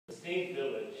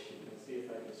aSTEAMvillage, let's see if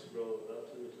I can scroll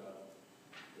up to the top.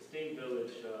 The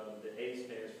aSTEAMvillage, the A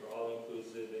stands for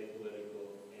all-inclusive,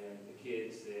 apolitical, and the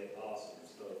kids said awesome.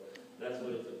 So that's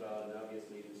what it's about, and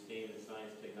obviously the STEAM is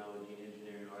science, technology,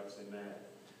 engineering, arts, and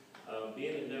math.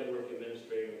 Being a network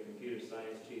administrator and computer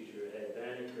science teacher at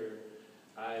Banneker,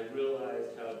 I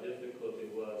realized how difficult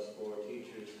it was for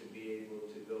teachers to be able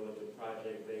to go into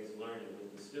project-based learning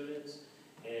with the students.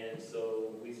 And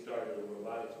so we started a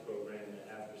robotics program in an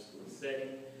after-school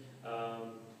setting.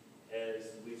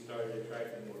 As we started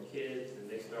attracting more kids and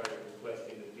they started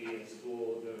requesting to be in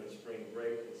school during spring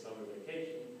break and summer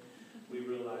vacation, we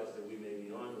realized that we may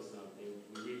be on to something.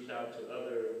 We reached out to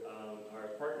our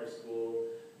partner school,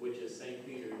 which is St.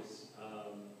 Peter's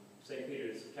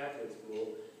Catholic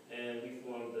School, and we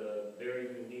formed a very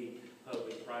unique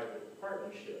public-private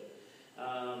partnership.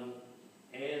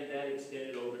 And that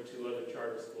extended over to other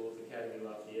charter schools, Academy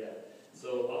Lafayette.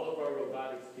 So all of our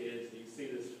robotics kids, you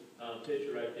see this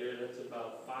picture right there, that's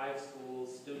about 5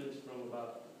 schools, students from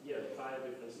about, 5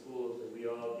 different schools that we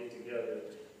all get together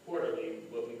quarterly,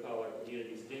 what we call our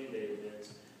Community STEAM Day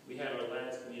events. We had our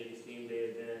last Community STEAM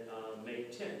Day event May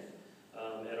 10th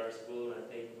at our school, and I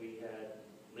think we had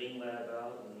Lean Lab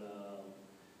out, and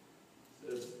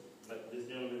this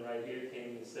gentleman right here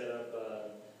came and set up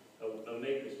a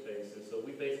makerspace. And so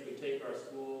we basically take our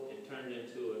school and turn it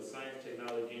into a science,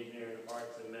 technology, engineering,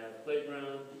 arts, and math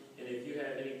playground. And if you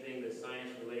have anything that's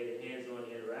science-related, hands-on,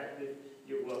 interactive,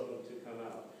 you're welcome to come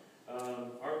out.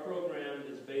 Our program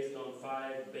is based on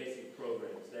 5 basic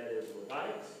programs. That is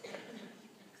robotics,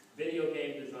 video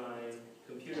game design,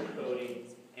 computer coding,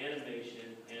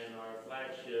 animation, and our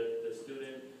flagship, the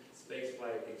Student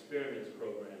Spaceflight Experiments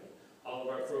program. All of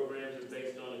our programs are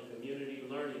based on a community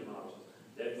learning model.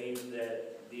 That means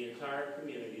that the entire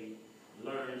community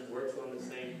learns, works on the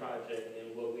same project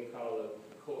in what we call a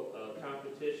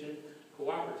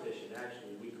cooperation,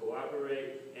 actually. We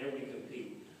cooperate and we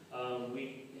compete. We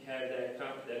have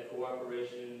that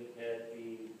cooperation at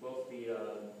both the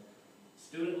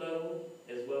student level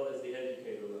as well as the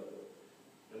educator level.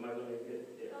 Am I going to get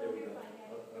it? There we go.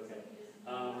 Okay.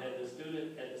 At the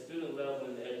student level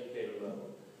and the educator level.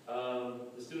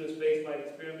 The Student Spaceflight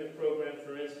Experiment Program,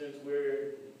 for instance,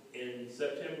 in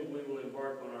September we will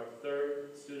embark on our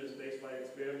 3rd Student Spaceflight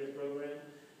Experiment Program.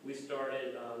 We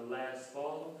started last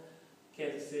fall.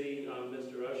 Kansas City,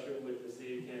 Mr. Usher with the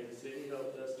City of Kansas City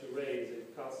helped us to raise.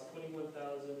 It cost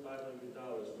 $21,500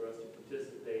 for us to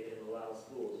participate and allow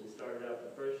schools. We started out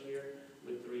the first year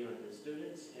with 300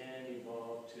 students and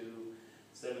evolved to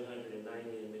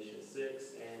 790 in Mission 6.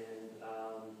 And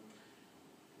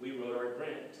we wrote our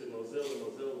grant to Mozilla.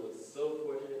 Mozilla was so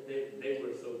fortunate. They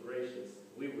were so gracious.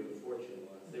 We were the fortunate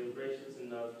ones. They were gracious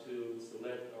enough to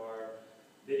select our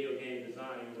video game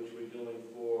design, which we're doing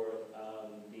for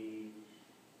the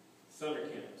summer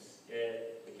camps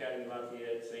at Academy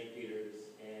Lafayette, St.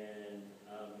 Peter's, and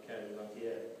Academy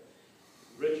Lafayette.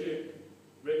 Richard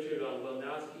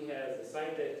Welnowski has the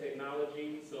SiteDeck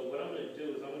technology. So what I'm going to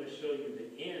do is I'm going to show you the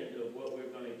end of what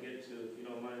we're going to get to, if you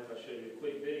don't mind if I show you a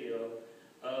quick video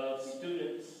of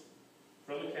students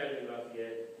from Academy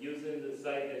Lafayette using the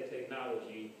SiteDeck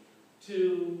technology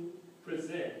to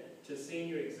present to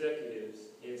senior executives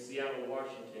in Seattle,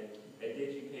 Washington at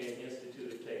DigiPen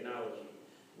Institute of Technology.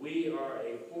 We are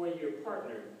a 4-year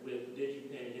partner with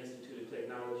DigiPen Institute of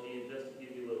Technology, and just to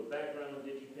give you a little background on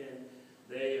DigiPen,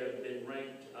 they have been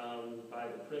ranked by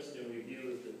the Princeton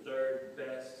Review as the 3rd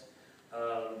best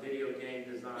video game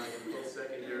design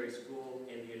post-secondary school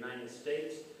in the United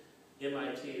States.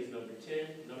 MIT is number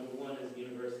 10. Number 1 is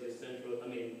University of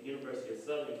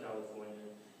Southern California,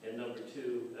 and number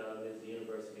 2 is the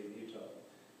University of Utah.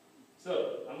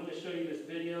 So I'm going to show you this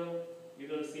video. You're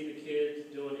going to see the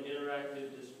kids doing an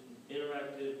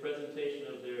interactive presentation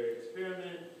of their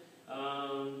experiment.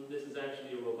 This is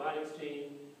actually a robotics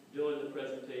team doing the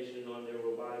presentation on their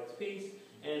robotics piece.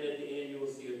 And at the end, you will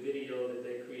see a video that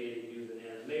they created using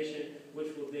animation,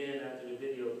 which will then, after the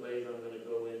video plays, I'm going to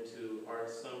go into our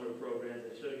summer programs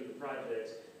and show you the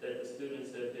projects that the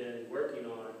students have been working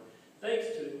on, thanks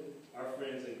to our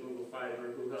friends at Google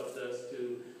Fiber, who helped us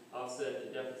to offset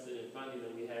the deficit in funding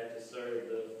that we had to serve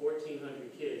the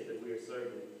 1,400 kids that we are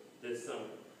serving this summer.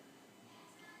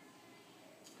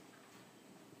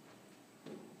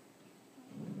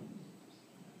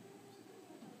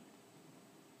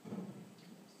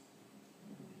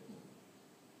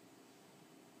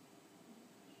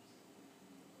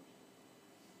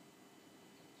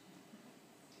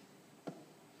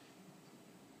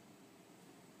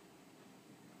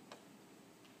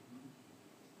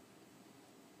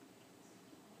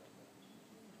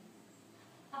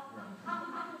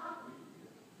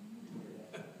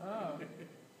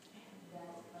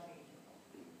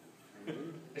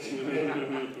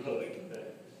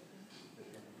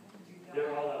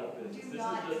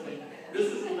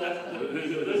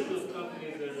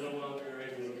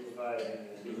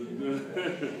 No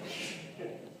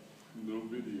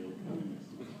video, please.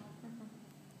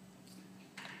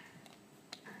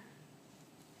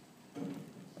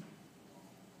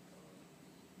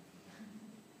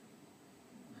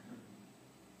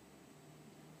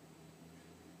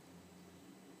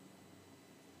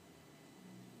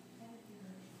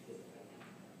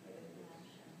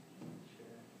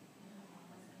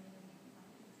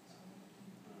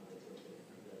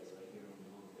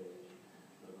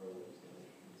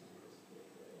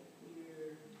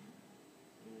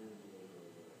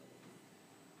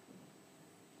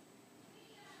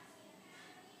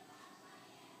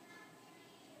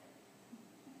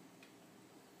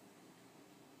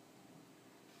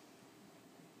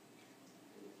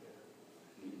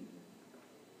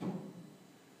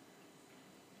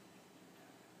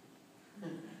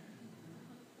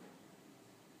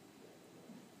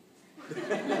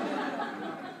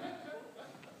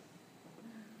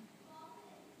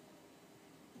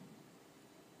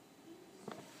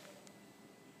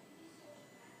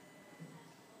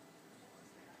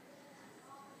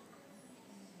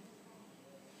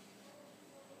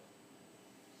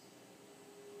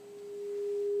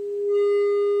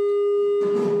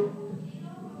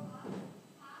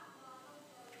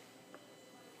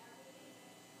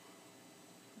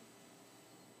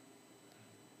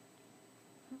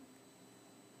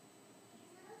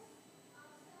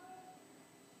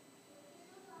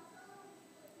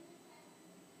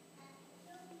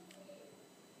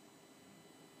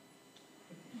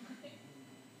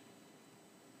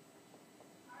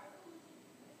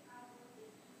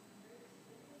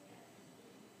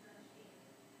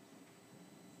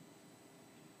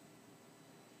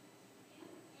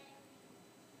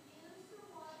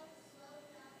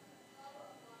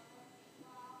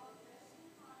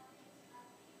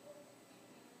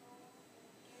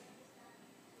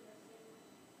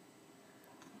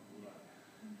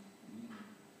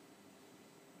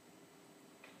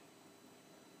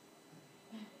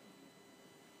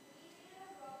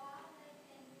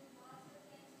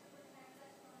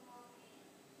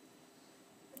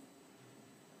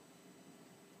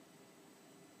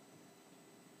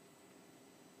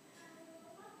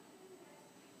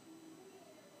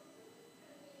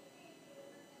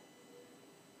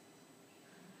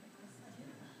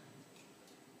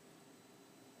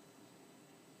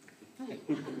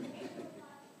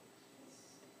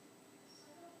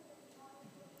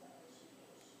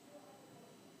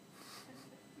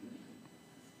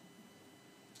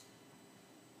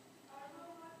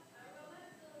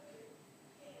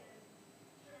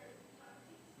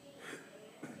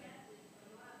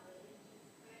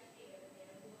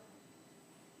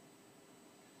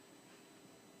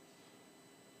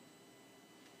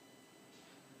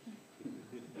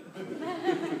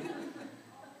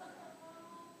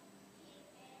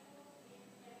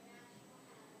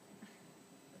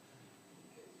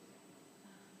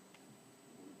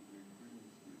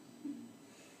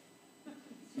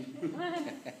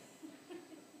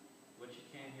 What you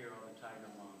can't hear all the tiger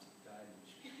moms guidance.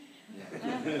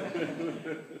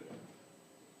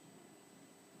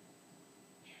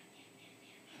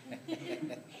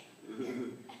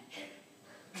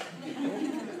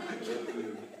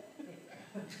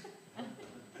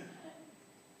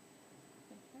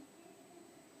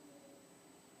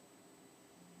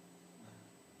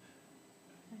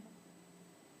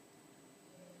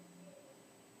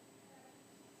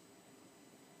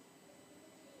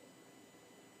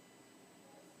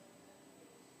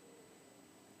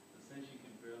 Since you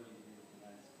can barely hear the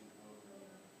last speak over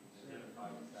identify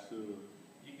exactly.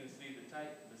 You can see the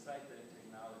site that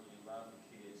technology allowed the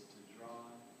kids to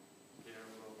draw their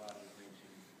robot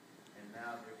invention, and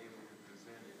now they're able to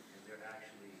present it, and they're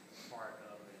actually part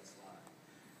of that slide.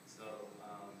 So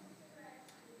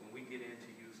when we get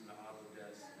into using the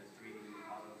Autodesk, the 3D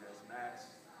Autodesk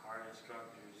Max, our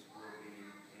instructors will be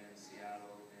in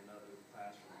Seattle and other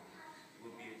classrooms.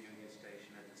 We'll be at Union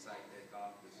Station at the site deck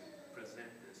office and present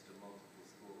this to multiple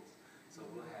schools. So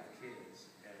we'll have kids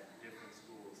at different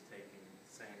schools taking the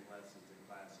same lessons and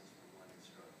classes from one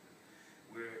instructor.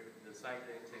 Where the site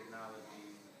deck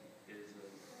technology is a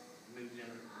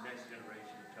next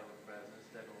generation of telepresence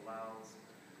that allows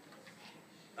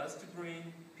us to bring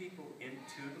people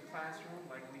into the classroom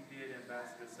like we did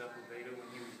Ambassador Sepulveda when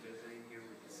he was visiting here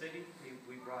with the city.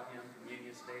 We brought him from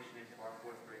Union Station into our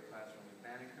 4th grade classroom in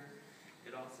Banneker.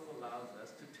 It also allows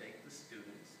us to take the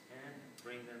students and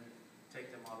take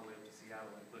them all the way up to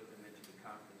Seattle and put them into the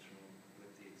conference room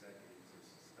with the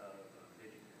executives of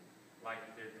Digipen, like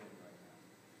they're doing right now.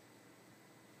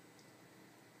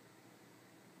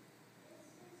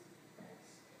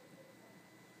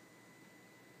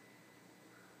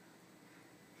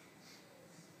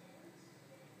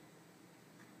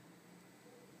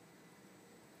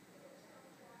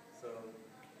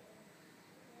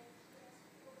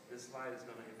 this slide is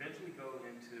going to eventually go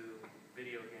into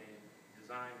video game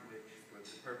design, which for the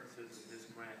purposes of this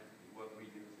grant, what we're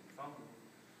using, fumbling,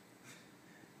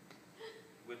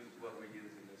 which is what we're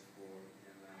using this for.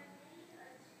 And,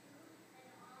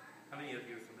 how many of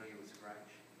you are familiar with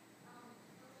Scratch?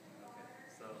 Okay,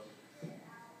 so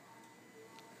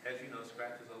as you know,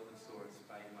 Scratch is open source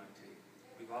by MIT.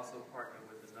 We've also partnered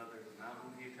with another Mountain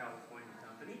View, California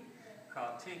company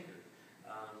called Tinker.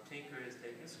 Tinker is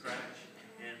taking Scratch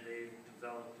and they've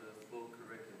developed a full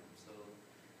curriculum. So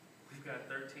we've got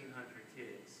 1,300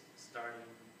 kids starting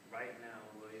right now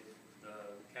with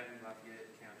the Academy Lafayette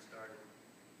camp started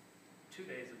 2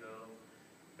 days ago.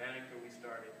 Banneker we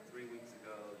started 3 weeks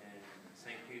ago, and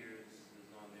St. Peter's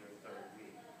is on their 3rd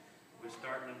week. We're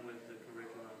starting them with the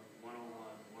curriculum 101,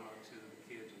 102. The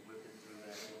kids are whipping through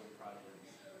that doing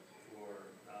projects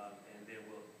and then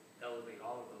we'll elevate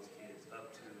all of those kids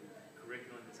up to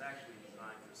curriculum that's actually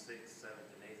designed for 6th, 7th,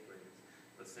 and 8th graders.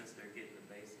 But since they're getting the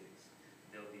basics,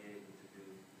 they'll be able to do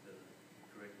the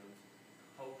curriculum.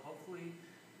 Hopefully,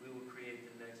 we will create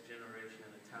the next generation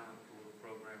of talent pool of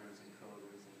programmers and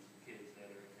coders and kids that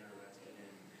are interested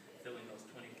in filling those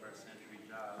 21st century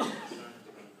jobs that CERN is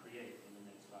going to create in the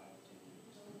next 5 to 10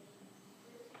 years.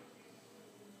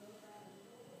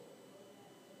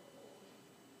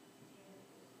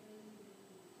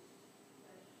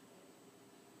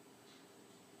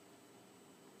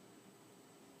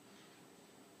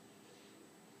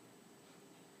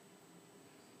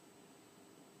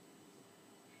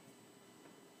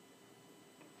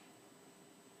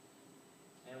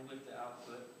 And with the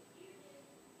output,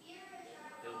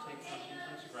 they'll take something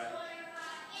from Scratch,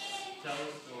 tell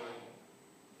us